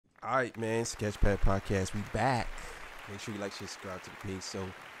All right, man. Sketchpad Podcast. We back. Make sure you like, share, subscribe to the page. So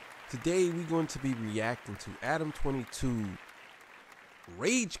today we're going to be reacting to Adam22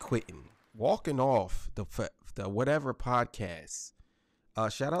 rage quitting, walking off the whatever podcast.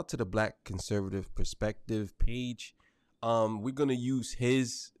 Shout out to the Black Conservative Perspective page. We're gonna use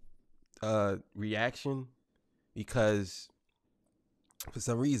his reaction because for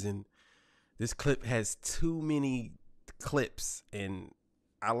some reason this clip has too many clips and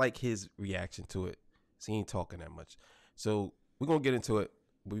I like his reaction to it. So he ain't talking that much. So we're gonna get into it.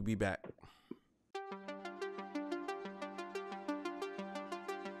 We'll be back.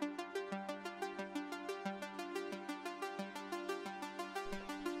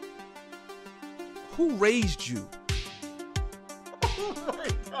 Who raised you? Oh my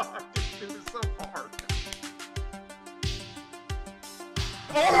God, this shit is so hard.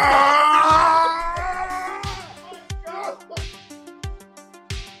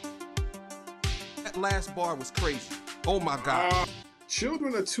 That last bar was crazy. Oh my God.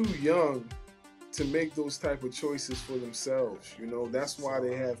 Children are too young to make those type of choices for themselves. You know, that's why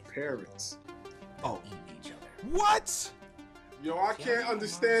they have parents. Oh, what? Yo, I can't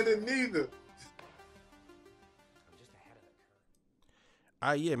understand it neither.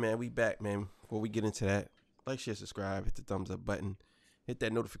 Yeah, man, we back, man. Before we get into that, like, share, subscribe, hit the thumbs up button, hit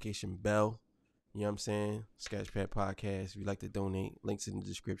that notification bell. You know what I'm saying? Sketchpad Podcast. If you'd like to donate, links in the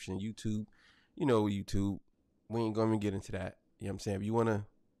description. YouTube, you know, YouTube. We ain't gonna get into that. You know what I'm saying? If you wanna,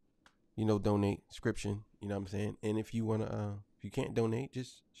 you know, donate, description. You know what I'm saying? And if you wanna, if you can't donate,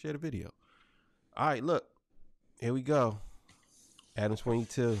 just share the video. All right, look, here we go.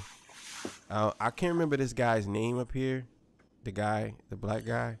 Adam22. I can't remember this guy's name up here. The guy, the black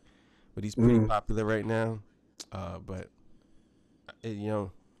guy, but he's pretty popular right now. But you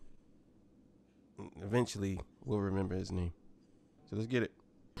know, eventually we'll remember his name. So let's get it.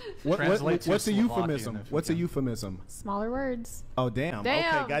 What's a euphemism? What's a euphemism? Smaller words. Oh damn.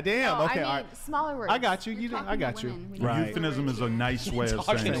 Damn. Okay. Goddamn. No, okay. I mean, all right. Smaller words. I got you. I got you. Right. Euphemism is a nice way of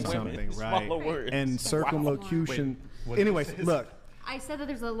saying something, right? And circumlocution. Anyways, look. I said that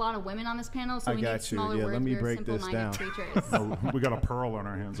there's a lot of women on this panel, so we need you. smaller Yeah, words. let me We're break this down. creatures. Oh, we got a pearl on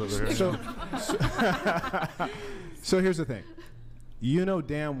our hands over here. So here's the thing. You know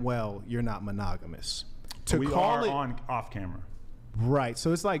damn well you're not monogamous. We are on off camera. Right.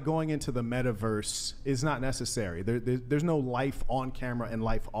 So it's like going into the metaverse is not necessary. There's no life on camera and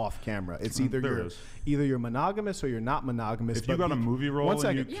life off camera. It's either you're monogamous or you're not monogamous. If you got a movie role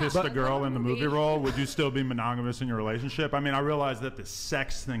and you kissed a girl in the movie role, would you still be monogamous in your relationship? I mean, I realize that the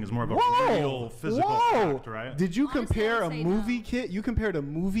sex thing is more of a real physical fact, right? Did you compare a movie kiss? You compared a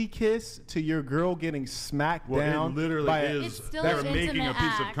movie kiss to your girl getting smacked down? It literally by is. It's still They're an making a intimate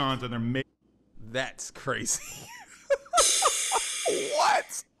piece of act. content. They're making. That's crazy.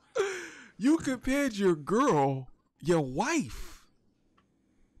 What? You compared your girl, your wife,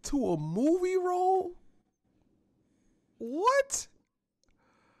 to a movie role? What?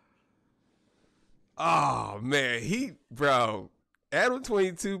 Oh man, bro,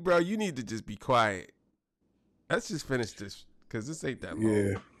 Adam22, bro, you need to just be quiet. Let's just finish this because this ain't that long.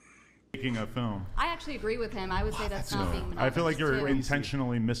 Yeah. Making a film. I actually agree with him. I would say that's not being monogamous. I feel like you're too.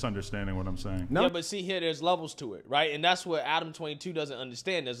 intentionally misunderstanding what I'm saying. No. Yeah, but see here, there's levels to it, right? And that's what Adam22 doesn't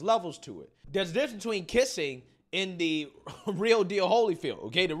understand. There's levels to it. There's a difference between kissing in the real deal Holyfield,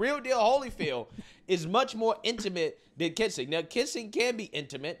 okay? The real deal Holyfield is much more intimate than kissing. Now, kissing can be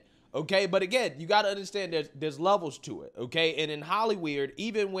intimate, okay? But again, you got to understand there's levels to it, okay? And in Hollywood,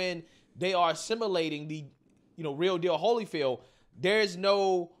 even when they are simulating the, real deal Holyfield, there's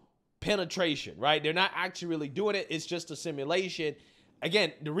no penetration, right? They're not actually really doing it. It's just a simulation.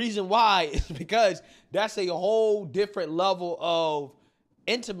 Again, the reason why is because that's a whole different level of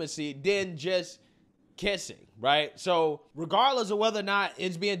intimacy than just kissing, right? So regardless of whether or not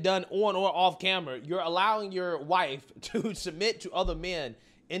it's being done on or off camera, you're allowing your wife to submit to other men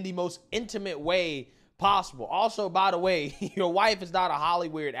in the most intimate way possible. Also, by the way, your wife is not a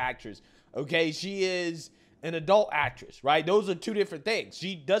Hollywood actress, okay? She is an adult actress, right? Those are two different things.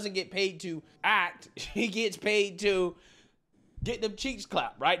 She doesn't get paid to act. She gets paid to get them cheeks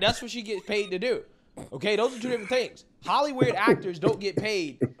clapped, right? That's what she gets paid to do. Okay, those are two different things. Hollywood actors don't get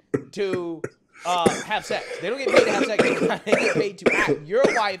paid to have sex. They don't get paid to have sex. They get paid to act. Your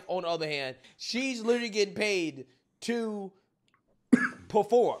wife, on the other hand, she's literally getting paid to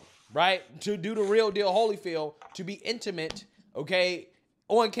perform, right? To do the real deal Holyfield, to be intimate, okay,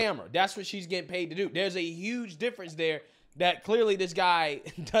 on camera. That's what she's getting paid to do. There's a huge difference there that clearly this guy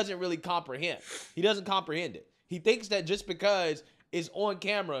doesn't really comprehend. He doesn't comprehend it. He thinks that just because it's on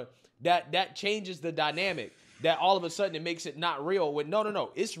camera, that changes the dynamic. that all of a sudden it makes it not real. When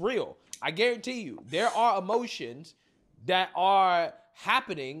no, it's real. I guarantee you, there are emotions that are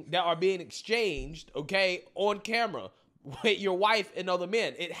happening, that are being exchanged, okay, on camera with your wife and other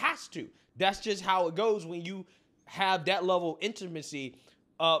men. It has to. That's just how it goes when you have that level of intimacy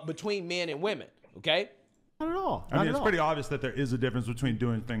between men and women, okay? Not at all. I mean, it's pretty obvious that there is a difference between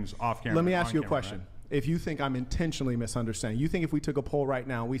doing things off camera. Let me ask you a camera, question. Right? If you think I'm intentionally misunderstanding, you think if we took a poll right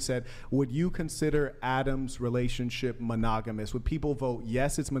now and we said, would you consider Adam's relationship monogamous? Would people vote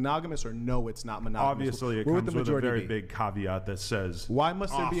yes, it's monogamous, or no, it's not monogamous? Obviously, it comes with a very big caveat that says, why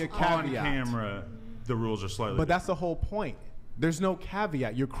must there be a caveat? On camera, the rules are slightly But that's the whole point. There's no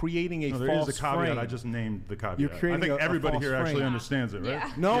caveat. You're creating a false there is a caveat. frame. I just named the caveat. You're creating I think everybody false here actually frame. understands it, right?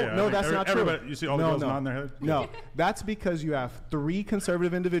 Yeah. No, that's not true. You see all the girls nodding their head? No, that's because you have 3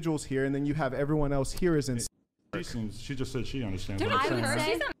 conservative individuals here, and then you have everyone else here is in. She just said she understands. Dude, what I I'm would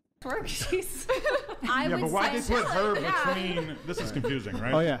saying, say right? work. She's. Yeah, but why they put her between? This is confusing,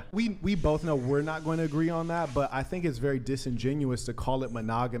 right? Oh yeah, we both know we're not going to agree on that, but I think it's very disingenuous to call it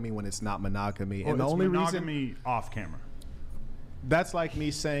monogamy when it's not monogamy. Well, and the it's only monogamy reason off camera. that's like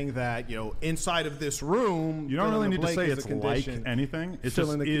me saying that, you know, inside of this room, You don't really need to say is it's a condition. like anything. It Fill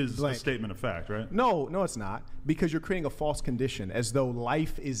just in the is a blank. statement of fact, right? No, it's not, because you're creating a false condition, as though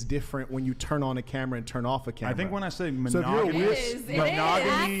life is different when you turn on a camera and turn off a camera. I think when I say So if you're a monogamy, weird-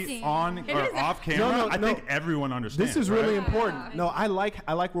 monogamy on or off camera, I think everyone understands. This is really right? important. No, I like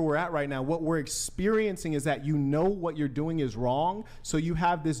where we're at right now. What we're experiencing is that you know what you're doing is wrong, so you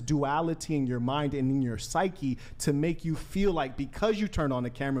have this duality in your mind and in your psyche to make you feel like because you turned on the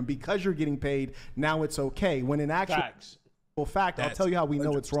camera, because you're getting paid, now it's okay. When in actual fact, I'll tell you how we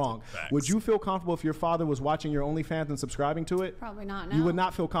know it's wrong. Facts. Would you feel comfortable if your father was watching your OnlyFans and subscribing to it? Probably not. No. You would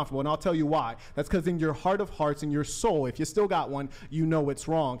not feel comfortable, and I'll tell you why. That's because in your heart of hearts, in your soul, if you still got one, you know it's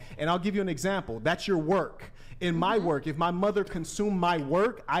wrong. And I'll give you an example. That's your work. In my work, if my mother consumed my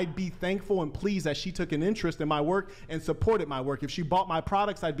work, I'd be thankful and pleased that she took an interest in my work and supported my work. If she bought my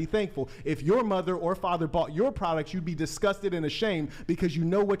products, I'd be thankful. If your mother or father bought your products, you'd be disgusted and ashamed because you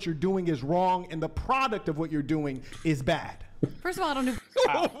know what you're doing is wrong and the product of what you're doing is bad. First of all, I don't do.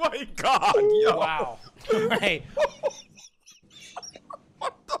 Oh my God, yo. Wow. Hey.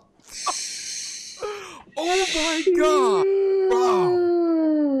 Oh my God,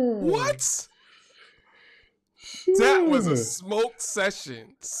 bro. What? That was a smoke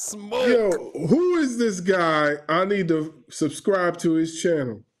session. Smoke. Yo, who is this guy? I need to subscribe to his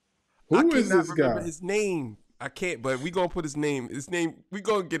channel. Who is this remember guy? his name. I can't, but we gonna put his name. We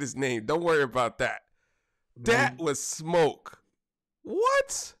gonna get his name. Don't worry about that. That was smoke.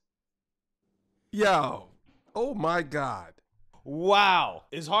 What? Yo. Oh my God. Wow.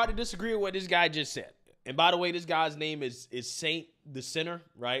 It's hard to disagree with what this guy just said. And by the way, this guy's name is Saint the Sinner,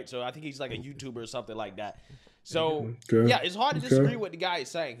 right? So I think he's like a YouTuber or something like that. So yeah, it's hard to disagree with the guy is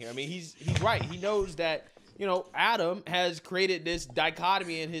saying here. I mean, he's right. He knows that, you know, Adam has created this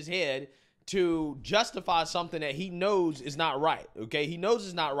dichotomy in his head to justify something that he knows is not right. Okay, he knows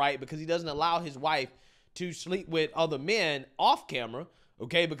it's not right because he doesn't allow his wife to sleep with other men off camera.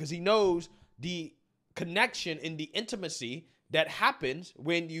 Okay, because he knows the connection and the intimacy that happens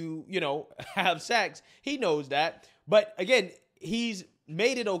when you know, have sex. He knows that. But again, he's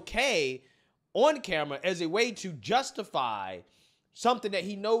made it okay on camera as a way to justify something that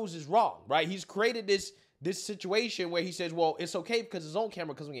he knows is wrong, right? He's created this situation where he says, well, it's okay because it's on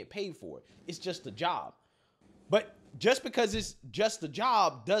camera because we get paid for it. It's just a job. But just because it's just a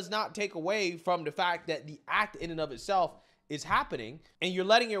job does not take away from the fact that the act in and of itself is happening, and you're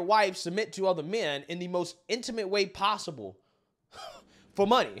letting your wife submit to other men in the most intimate way possible for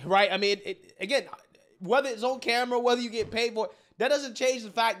money, right? I mean, again, whether it's on camera, whether you get paid for it, that doesn't change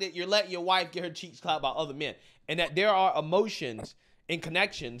the fact that you're letting your wife get her cheeks clapped by other men, and that there are emotions and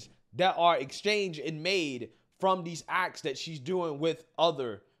connections that are exchanged and made from these acts that she's doing with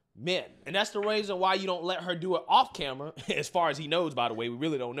other men. And that's the reason why you don't let her do it off camera, as far as he knows, by the way. We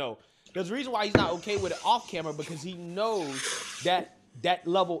really don't know. There's a reason why he's not okay with it off camera, because he knows that that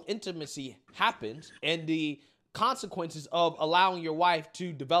level of intimacy happens and the consequences of allowing your wife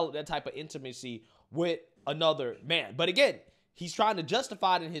to develop that type of intimacy with another man. But again, he's trying to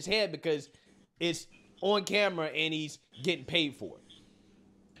justify it in his head because it's on camera and he's getting paid for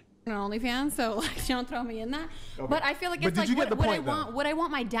it. An OnlyFans, so like, don't throw me in that. Okay. But I feel like it's like would I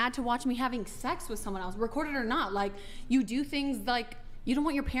want my dad to watch me having sex with someone else, recorded or not? Like, you do things like you don't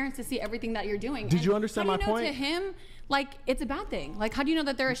want your parents to see everything that you're doing. Did you understand my point? To him, like, it's a bad thing. Like, how do you know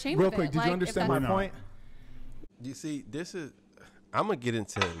that they're ashamed Real of quick, it? did you understand my point? You see, I'm gonna get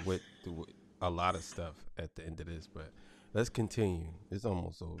into with a lot of stuff at the end of this, but let's continue. It's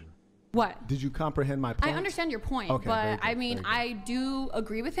almost over. What? Did you comprehend my point? I understand your point, Okay, but very good, I mean, very good. I do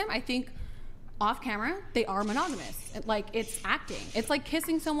agree with him. I think off camera, they are monogamous. Like, it's acting. It's like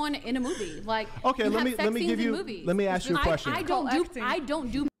kissing someone in a movie. Like, Okay, you let have me sex scenes give in you. movies. Let me ask you a question. I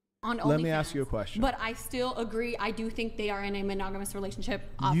don't do on OnlyFans. Let me ask you a question. But I still agree. I do think they are in a monogamous relationship.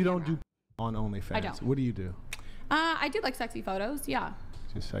 Off You don't camera. do on OnlyFans. I don't. What do you do? I do like sexy photos. Yeah,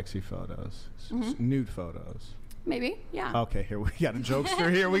 Just sexy photos, Mm-hmm. nude photos. maybe. Yeah. Okay, here we got a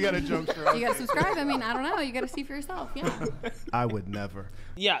jokester. Here we got a jokester. You gotta subscribe. I mean, I don't know. You gotta see for yourself. Yeah. I would never.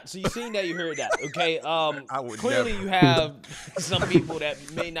 Yeah, so you seen that, you heard that, okay? would Clearly never. you have some people that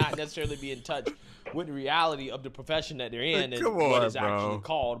may not necessarily be in touch with the reality of the profession that they're in and Come what on, it's actually bro.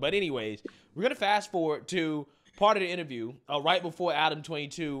 called. But anyways, we're going to fast forward to part of the interview right before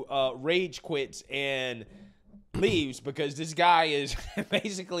Adam22 rage quits and leaves because this guy is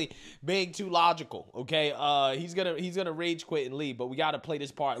basically being too logical, okay? He's gonna rage quit and leave, but we got to play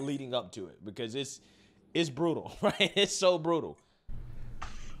this part leading up to it because it's brutal, right? It's so brutal.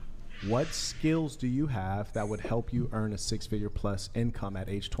 What skills do you have that would help you earn a 6-figure plus income at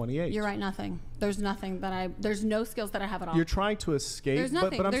age 28? You're right. Nothing. There's nothing that there's no skills that I have at all. You're trying to escape. There's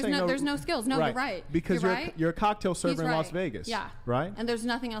nothing. But I'm There's saying no- there's no skills. No, you're right. Because You're you're right. you're a cocktail server He's in Las right. Vegas. Yeah. Right. And there's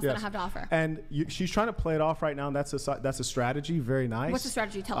nothing else that I have to offer. And she's trying to play it off right now. And that's a strategy. Very nice. What's the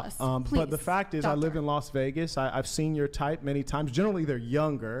strategy? Tell us. But the Please, fact is, I live doctor. in Las Vegas. I've seen your type many times. Generally, they're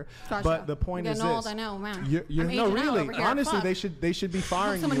younger. Gotcha. But the point I'm is getting this: old, I know, man. You're, I'm no, aging out really. over here. Honestly, Fuck. they should be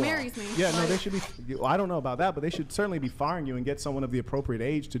firing someone you. all. marries me. Yeah, no, Like- they should be. I don't know about that, but they should certainly be firing you and get someone of the appropriate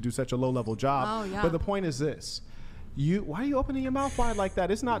age to do such a low level job. Oh, yeah. But the point is this. Why are you opening your mouth wide like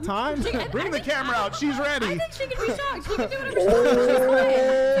that? It's not time. Bring the camera out. She's ready. I think she can be shocked. She can do whatever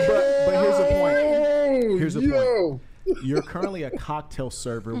But here's the point. Here's the Yo. point. You're currently a cocktail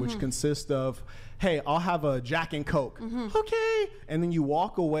server, which consists of, hey, I'll have a Jack and Coke. Okay. And then you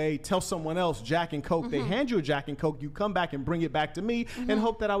walk away, tell someone else Jack and Coke. They hand you a Jack and Coke. You come back and bring it back to me and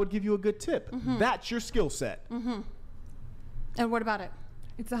hope that I would give you a good tip. That's your skill set. And what about it?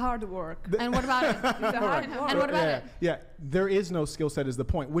 It's a hard work. And what about it? It's a hard work. And what about Yeah, it? yeah. There is no skill set is the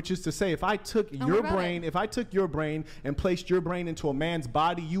point, which is to say, if I took what your about brain, it? if I took your brain and placed your brain into a man's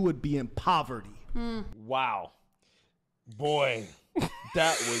body, you would be in poverty. Wow. Boy,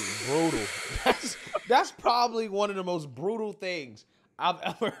 that was brutal. That's probably one of the most brutal things I've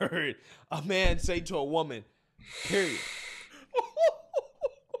ever heard a man say to a woman, period.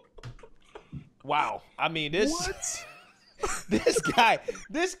 Wow. I mean, this guy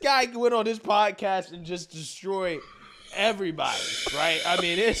went on this podcast and just destroyed everybody, right? I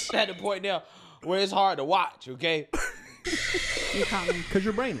mean, it's at the point now where it's hard to watch, okay? You caught me. Because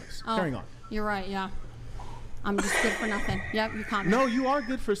you're brainless. Oh, Carrying on. You're right, yeah. I'm just good for nothing. Yep, you caught me. No, you are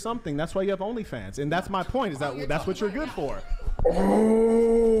good for something. That's why you have OnlyFans. And that's my point, is that you're that's what you're totally good for.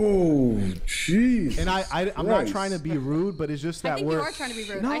 Oh, jeez. And I'm not trying to be rude, but it's just that I think we're... you are trying to be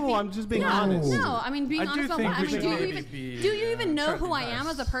rude. No, I think, I'm just being no, honest. No, I mean, being I do honest about think what? I we mean, should do maybe you even know try to who be I am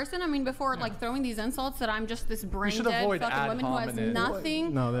nice. as a person? I mean, before like throwing these insults that I'm just this brain should dead avoid fucking ad woman who has hominem.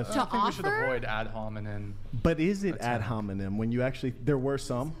 nothing No, that's- to I think we should offer. avoid ad hominem. But is it ad hominem when you actually... There were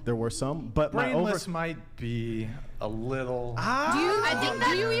some, but my Brainless might be a little. Do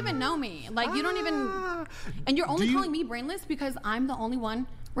you even know me? Like, you don't even... And you're only Do you- calling me brainless because I'm the only one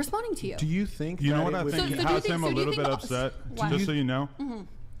responding to you. Do you think You that know what it I would think So do you has think- him so a do you little think- bit upset? What? Just so you know,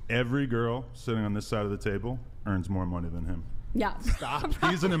 every girl sitting on this side of the table earns more money than him. Yeah.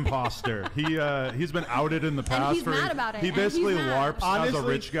 He's an imposter. He's been outed in the past. he's mad about it, He and he's basically mad. LARPs as a Honestly,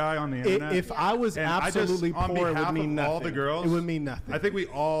 rich guy on the internet. If I was And I absolutely just, on poor, it behalf would mean of nothing. all the girls, It would mean nothing. I think we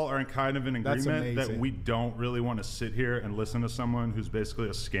all are kind of in That's agreement that amazing. we don't really want to sit here and listen to someone who's basically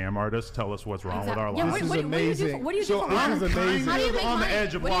a scam artist tell us what's wrong with our Yeah, lives. This is what do you do? amazing. What do you do So for I'm work? This is amazing. How do you make on the money?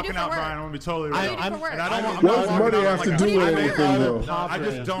 edge of What do you do walking for out, work? Brian. I'm gonna be totally real. What do you do for work? And I don't want. What does I'm not money walking have out to like do a- with I make anything, other though? No, I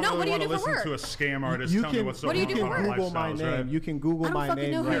just don't No, what really do you want to do for listen to a work? scam artist You tell me can, what's so What do you wrong do with for our work? Google my lifestyles, name. right? You can Google I don't my fucking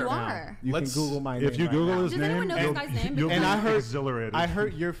name know who right you now. are. You can Google my name. If you right Google now. his Does anyone name, know this guy's name? you'll Because- be And I heard exhilarated. I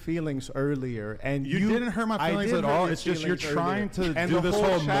hurt your feelings earlier, and You didn't hurt my I feelings did at hurt all. your It's just you're feelings trying earlier. to And do the this whole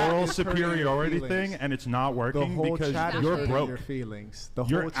whole chat moral is hurting your superiority feelings. thing, and it's not The working whole because chat is you're hurting broke. your feelings. The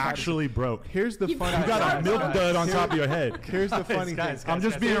You're whole chat is- actually broke. Here's the funny. You got a milk dud on top of your head. Here's the funny Guys, thing. I'm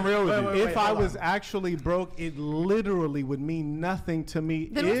just being real with you. If I was actually broke, it literally would mean nothing to me.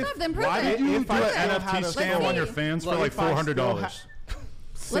 Then what's up? Then prove Why it. did you If do I an still NFT had a scam phone- on your fans for Look, like if I still $400? ha-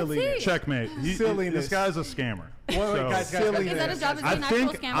 Silliness. Checkmate. Silliness. This guy's a scammer. Wait, guys. Is that his job as I being an actual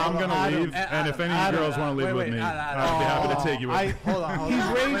think scammer? I'm gonna leave, and if any girls want to leave with me, I'd be happy to take you with me. Hold on. He's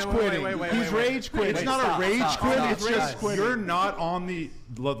rage quitting. He's rage quitting. It's not a rage quit. It's just quitting. you're not on the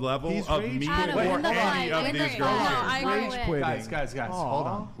level He's of rage me quitting. or Adam, any of I these agree. girls. No, here. I agree. Rage quitting. Guys, hold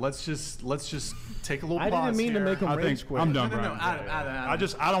on. Let's just take a little I pause didn't mean to here. make him I rage think quit. I'm done, No, Brian.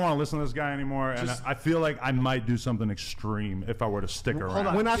 Adam. I don't want to listen to this guy anymore, and I feel like I might do something extreme if I were to stick around.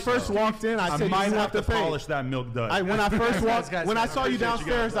 on. When I first walked in, I I said, might "Do you have want to the polish fade?" that milk dud. When I first walked, Guys, when I saw you appreciate you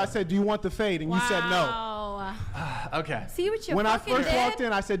downstairs, guys. I said, "Do you want the fade?" And you said no. Wow. Okay. See what you When I fucking first did? walked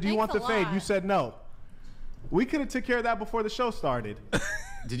in, I said, "Do you want Thanks the a fade?" lot. You said no. We could have took care of that before the show started.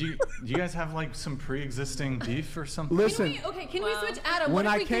 Do you guys have like some pre-existing beef or something? Listen, Can we switch Adam? when What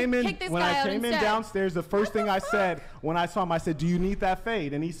if I we came can in, kick this when guy I out came in instead? downstairs, the first thing I said when I saw him, I said, "Do you need that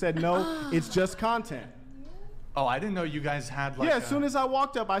fade?" And he said, "No, it's just content." Oh, I didn't know you guys had like. Yeah, as soon as I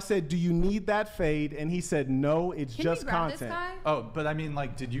walked up, I said, "Do you need that fade?" And he said, "No, it's Can just we grab this content." guy? Oh, but I mean,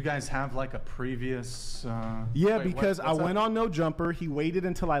 like, did you guys have like a previous? Yeah, wait, because I what's that? went on No Jumper. He waited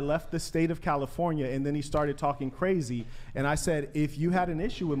until I left the state of California, and then he started talking crazy. And I said, if you had an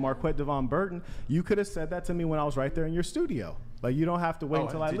issue with Marquette Devon Burton, you could have said that to me when I was right there in your studio. Like, you don't have to wait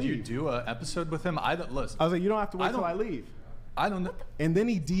until I did leave. you do an episode with him? I don't listen. I was like, you don't have to wait I till I don't- leave. I don't know. And then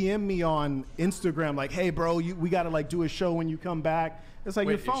he DM'd me on Instagram like, hey, bro, we got to like do a show when you come back. It's like,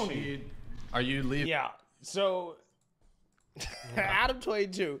 Wait, you're phony. are you leaving? Yeah. So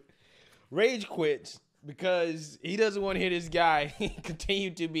Adam22 rage quits because he doesn't want to hear this guy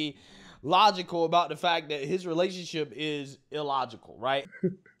continue to be logical about the fact that his relationship is illogical, right?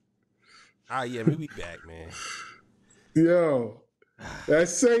 Yeah, we be back, man. Yo, that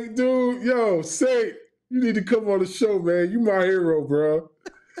Saint dude. Yo, Saint, you need to come on the show, man. You my hero, bro.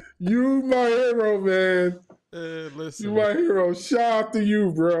 You my hero, man. Listen, You my hero. Shout out to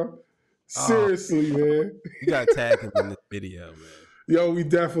you, bro. Seriously, man. you gotta tag him in this video, man. Yo, we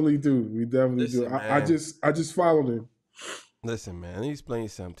definitely do. We definitely Listen, do. I man. just followed him. Listen, man, let me explain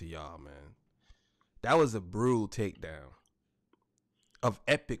something to y'all, man. That was a brutal takedown of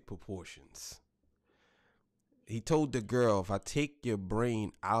epic proportions. He told the girl, if I take your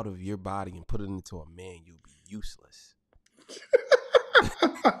brain out of your body and put it into a man, you'll be useless.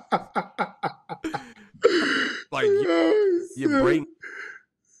 Like, your brain.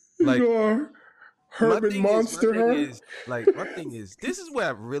 Like, you are Herman Monster, her. My thing is, this is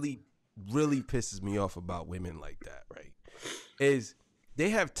what really pisses me off about women like that, right? Is they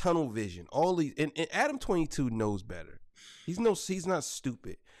have tunnel vision. All these, and Adam22 knows better. He's not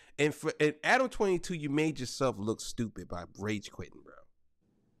stupid. And for Adam22, you made yourself look stupid by rage quitting, bro.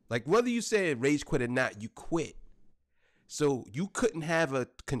 Like, whether you say rage quit or not, you quit. So you couldn't have a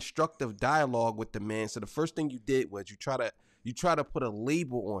constructive dialogue with the man. So the first thing you did was you try to put a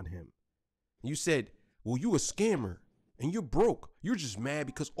label on him. You said, well, you a scammer and you're broke. You're just mad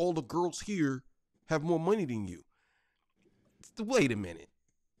because all the girls here have more money than you. Wait a minute.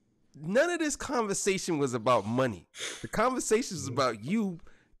 None of this conversation was about money. The conversation is about you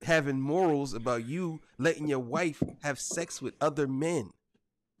having morals, about you letting your wife have sex with other men.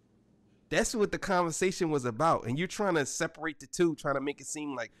 That's what the conversation was about. And you're trying to separate the two, trying to make it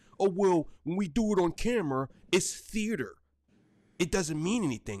seem like, oh, well, when we do it on camera, it's theater. It doesn't mean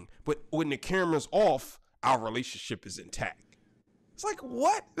anything. But when the camera's off, our relationship is intact. It's like,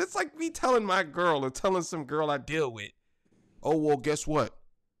 what? It's like me telling my girl or telling some girl I deal with, oh, well, guess what?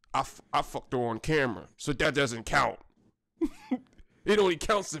 I fucked her on camera, so that doesn't count. It only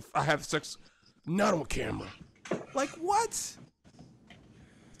counts if I have sex not on camera. Like, what?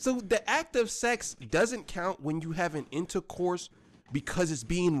 So the act of sex doesn't count when you have an intercourse because it's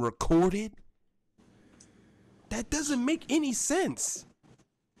being recorded? That doesn't make any sense.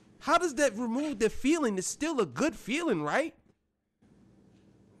 How does that remove the feeling? It's still a good feeling, right?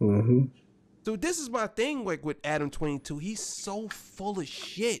 Mm-hmm. So this is my thing, like with Adam22. He's so full of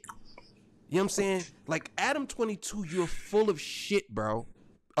shit. You know what I'm saying? Like, Adam22, you're full of shit, bro.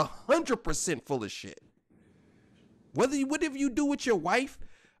 100% full of shit. Whatever you do with your wife,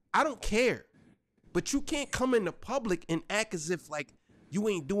 I don't care. But you can't come into public and act as if like you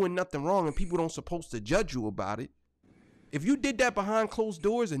ain't doing nothing wrong and people don't supposed to judge you about it. If you did that behind closed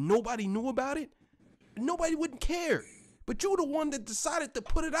doors and nobody knew about it, nobody wouldn't care. But you're the one that decided to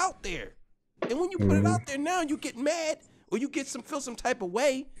put it out there. And when you put it out there now, you get mad or you feel some type of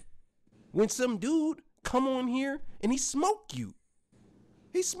way when some dude come on here and he smoked you.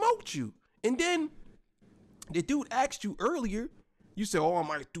 He smoked you. And then the dude asked you earlier, you said, oh, I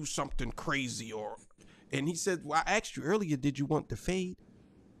might do something crazy. And he said, well, I asked you earlier, did you want the fade?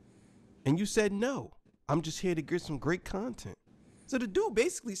 And you said, no, I'm just here to get some great content. So the dude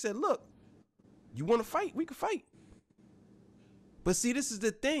basically said, look, you want to fight? We can fight. But see, this is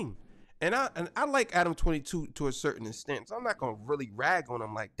the thing. And I like Adam22 to a certain extent. So I'm not going to really rag on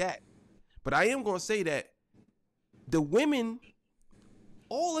him like that. But I am going to say that the women,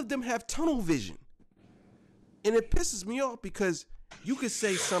 all of them have tunnel vision. And it pisses me off because you could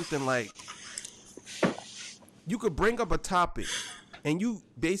say something like, you could bring up a topic and you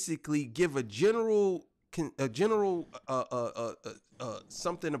basically give a general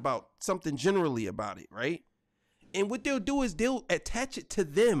something generally about it, right? And what they'll do is they'll attach it to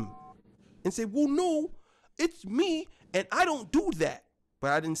them and say, well, no, it's me and I don't do that.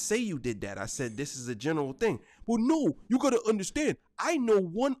 But I didn't say you did that. I said this is a general thing. Well, no, you got to understand. I know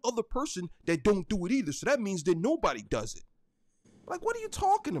one other person that don't do it either. So that means that nobody does it. Like, what are you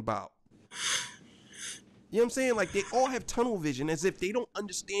talking about? You know what I'm saying? Like, they all have tunnel vision as if they don't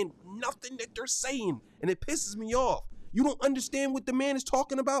understand nothing that they're saying. And it pisses me off. You don't understand what the man is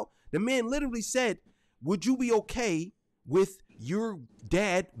talking about? The man literally said, would you be okay with your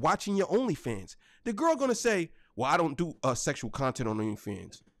dad watching your OnlyFans? The girl gonna say, well, I don't do sexual content on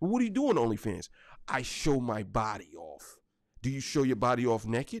OnlyFans. Well, what do you do on OnlyFans? I show my body off. Do you show your body off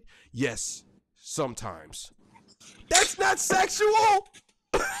naked? Yes, sometimes. That's not sexual.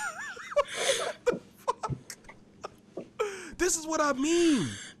 What the fuck? This is what I mean.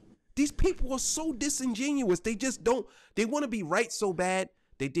 These people are so disingenuous. They just don't, they want to be right so bad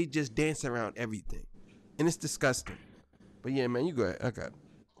that they just dance around everything. And it's disgusting. But yeah, man, you go ahead. Okay.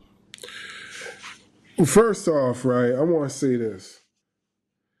 First off, right, I want to say this.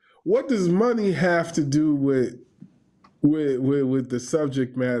 What does money have to do with the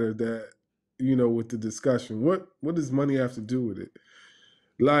subject matter that, you know, with the discussion? What does money have to do with it?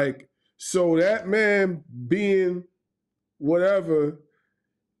 Like, so that man being whatever,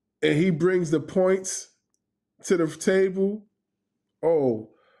 and he brings the points to the table, oh,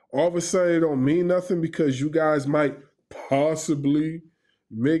 all of a sudden it don't mean nothing because you guys might possibly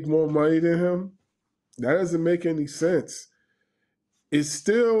make more money than him? That doesn't make any sense. It's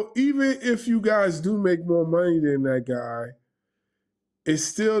still, even if you guys do make more money than that guy, it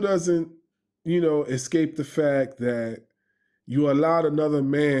still doesn't, you know, escape the fact that you allowed another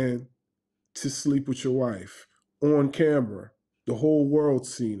man to sleep with your wife on camera. The whole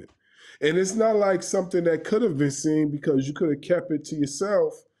world's seen it. And it's not like something that could have been seen because you could have kept it to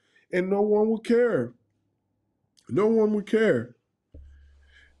yourself and no one would care. No one would care.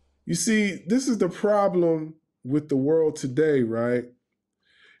 You see, this is the problem with the world today, right?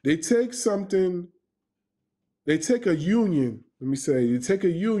 They take something, they take a union, they take a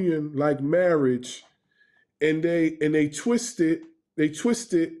union like marriage and they twist it,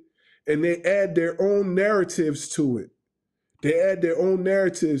 and they add their own narratives to it. They add their own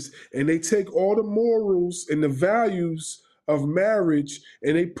narratives and they take all the morals and the values of marriage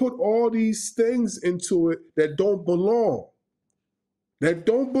and they put all these things into it that don't belong. That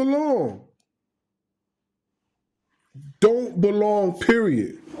don't belong. Don't belong,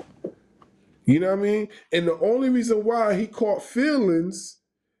 period. You know what I mean? And the only reason why he caught feelings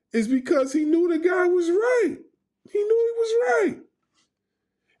is because he knew the guy was right. He knew he was right.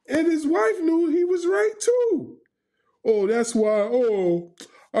 And his wife knew he was right too. Oh, that's why,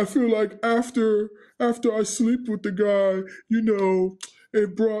 I feel like after I sleep with the guy, you know,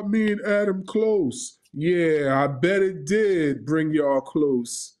 it brought me and Adam close. Yeah, I bet it did bring y'all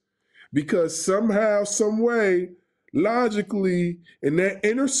close. Because somehow, some way, logically, in that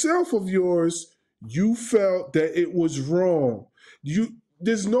inner self of yours, you felt that it was wrong.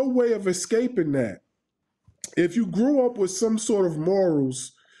 There's no way of escaping that. If you grew up with some sort of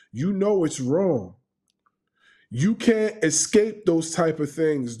morals, you know it's wrong. You can't escape those type of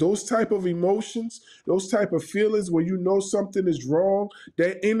things, those type of emotions, those type of feelings when you know something is wrong,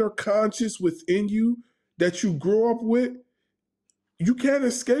 that inner conscious within you that you grew up with, you can't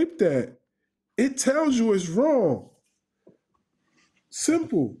escape that. It tells you it's wrong.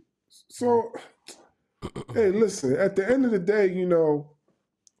 Simple. So, hey, listen, at the end of the day, you know,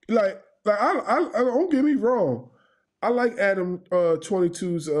 like I don't get me wrong. I like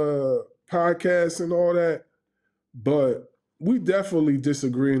Adam22's podcast and all that. But we definitely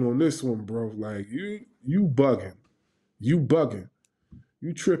disagreeing on this one, bro. Like, you bugging. You bugging.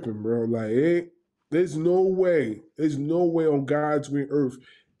 You tripping, bro. Like, there's no way on God's green earth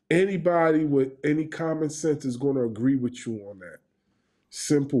anybody with any common sense is going to agree with you on that.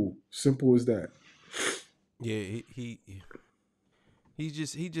 Simple as that. Yeah,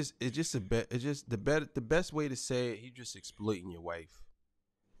 the best way to say it, he's just exploiting your wife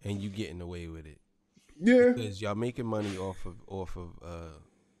and you getting away with it. Yeah, because y'all making money off of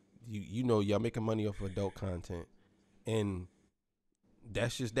you know, y'all making money off of adult content, and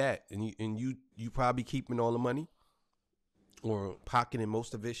that's just that. And you probably keeping all the money or pocketing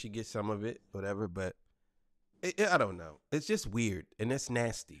most of it. She gets some of it, whatever. But I don't know. It's just weird, and it's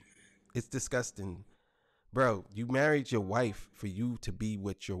nasty. It's disgusting. Bro, you married your wife for you to be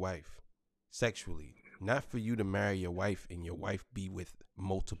with your wife sexually, not for you to marry your wife and your wife be with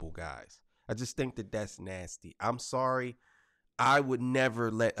multiple guys. I just think that that's nasty. I'm sorry. I would never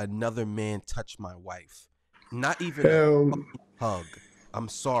let another man touch my wife. Not even a hug. I'm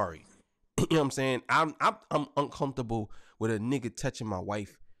sorry. You know what I'm saying? I'm uncomfortable with a nigga touching my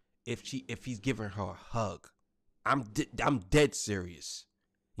wife if he's giving her a hug. I'm dead serious.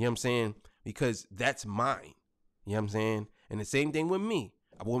 You know what I'm saying? Because that's mine. You know what I'm saying? And the same thing with me.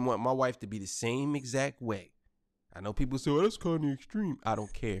 I wouldn't want my wife to be the same exact way. I know people say, well, that's kind of extreme. I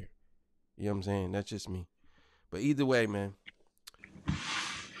don't care. You know what I'm saying? That's just me. But either way, man.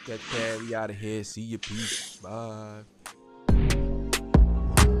 Sketchpad, we out of here. See you. Peace. Bye.